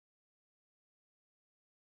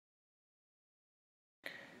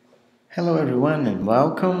Hello everyone and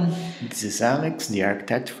welcome. This is Alex, the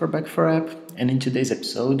architect for Back4App, and in today's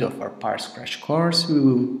episode of our Parse Crash Course we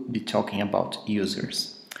will be talking about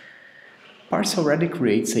users. Parse already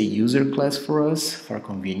creates a user class for us for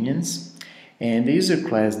convenience, and the user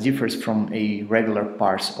class differs from a regular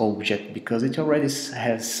parse object because it already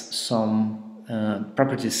has some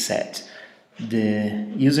properties set. The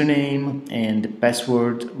username and the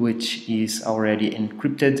password, which is already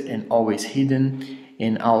encrypted and always hidden,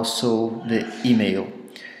 and also the email.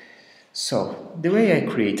 So the way I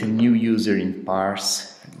create a new user in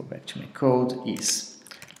Parse, I go back to my code, is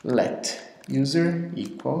let user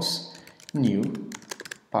equals new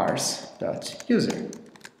parse.user,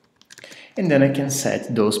 and then I can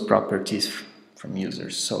set those properties from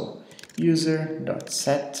users. So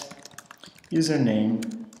user.set username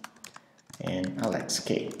and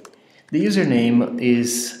AlexK. The username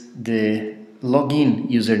is the login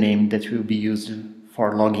username that will be used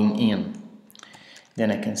for logging in.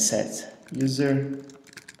 Then I can set user.set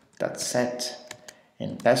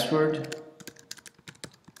and password,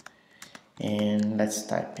 and let's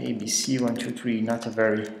type ABC123, not a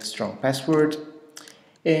very strong password.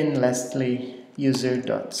 And lastly,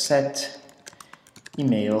 user.set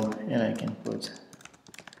email, and I can put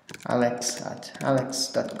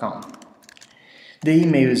alex@alex.com. The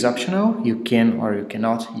email is optional, you can or you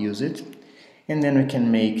cannot use it. And then we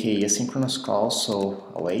can make a asynchronous call, so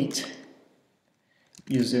await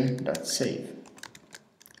user.save.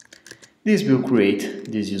 This will create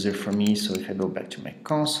this user for me, so if I go back to my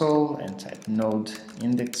console and type node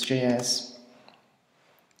index.js,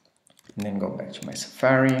 and then go back to my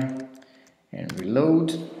Safari and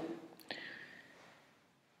reload,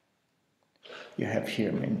 you have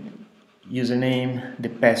here my username, the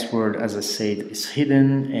password, as I said, is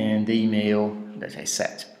hidden, and the email that I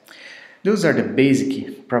set. Those are the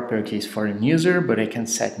basic properties for a user, but I can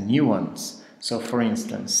set new ones. So for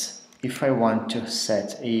instance, if I want to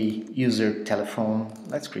set a user telephone,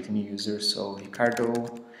 let's create a new user, so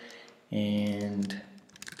Ricardo and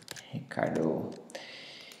Ricardo.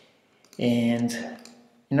 And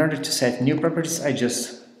in order to set new properties, I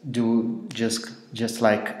just do just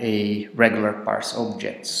like a regular parse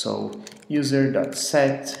object. So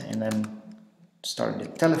user.set, and I'm starting the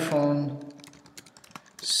telephone.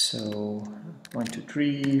 So 1, 2,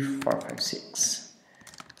 3, 4, 5, 6,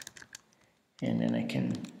 and then I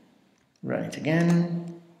can run it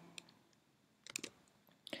again,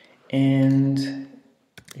 and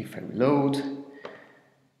if I reload,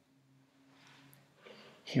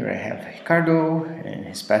 here I have Ricardo, and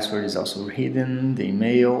his password is also hidden, the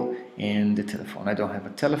email and the telephone. I don't have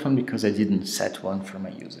a telephone because I didn't set one for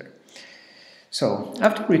my user. So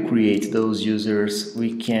after we create those users,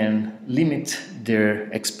 we can limit their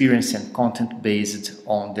experience and content based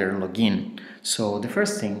on their login. So the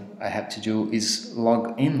first thing I have to do is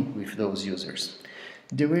log in with those users.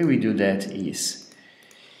 The way we do that is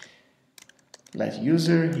let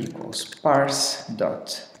user equals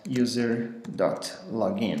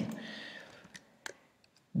parse.user.login.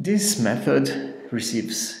 This method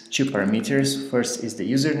receives two parameters. First is the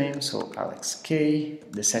username, so AlexK.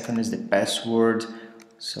 The second is the password,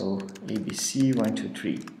 so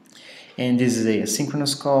ABC123. And this is a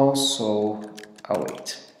asynchronous call, so I'll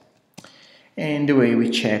wait. And the way we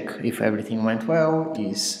check if everything went well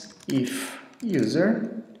is if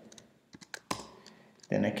user,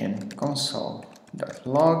 then I can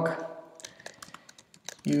console.log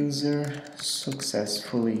user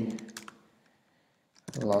successfully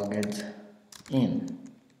logged in,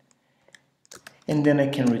 and then I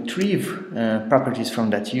can retrieve properties from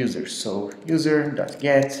that user, so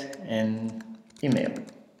user.get and email.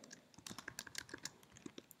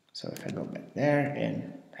 So if I go back there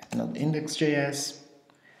and node index.js,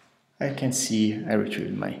 I can see I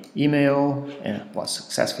retrieved my email and was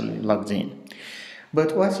successfully logged in.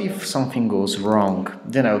 But what if something goes wrong?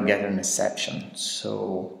 Then I'll get an exception.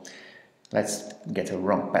 So let's get a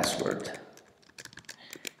wrong password.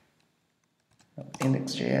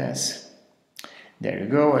 Index.js, there you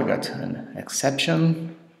go, I got an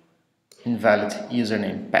exception, invalid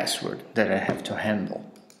username password that I have to handle.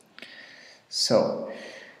 So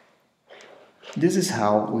this is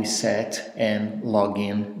how we set and log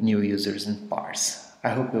in new users in Parse. I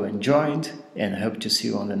hope you enjoyed, and I hope to see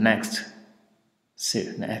you on the next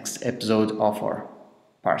episode of our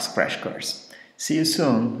Parse Crash Course. See you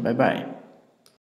soon, bye bye.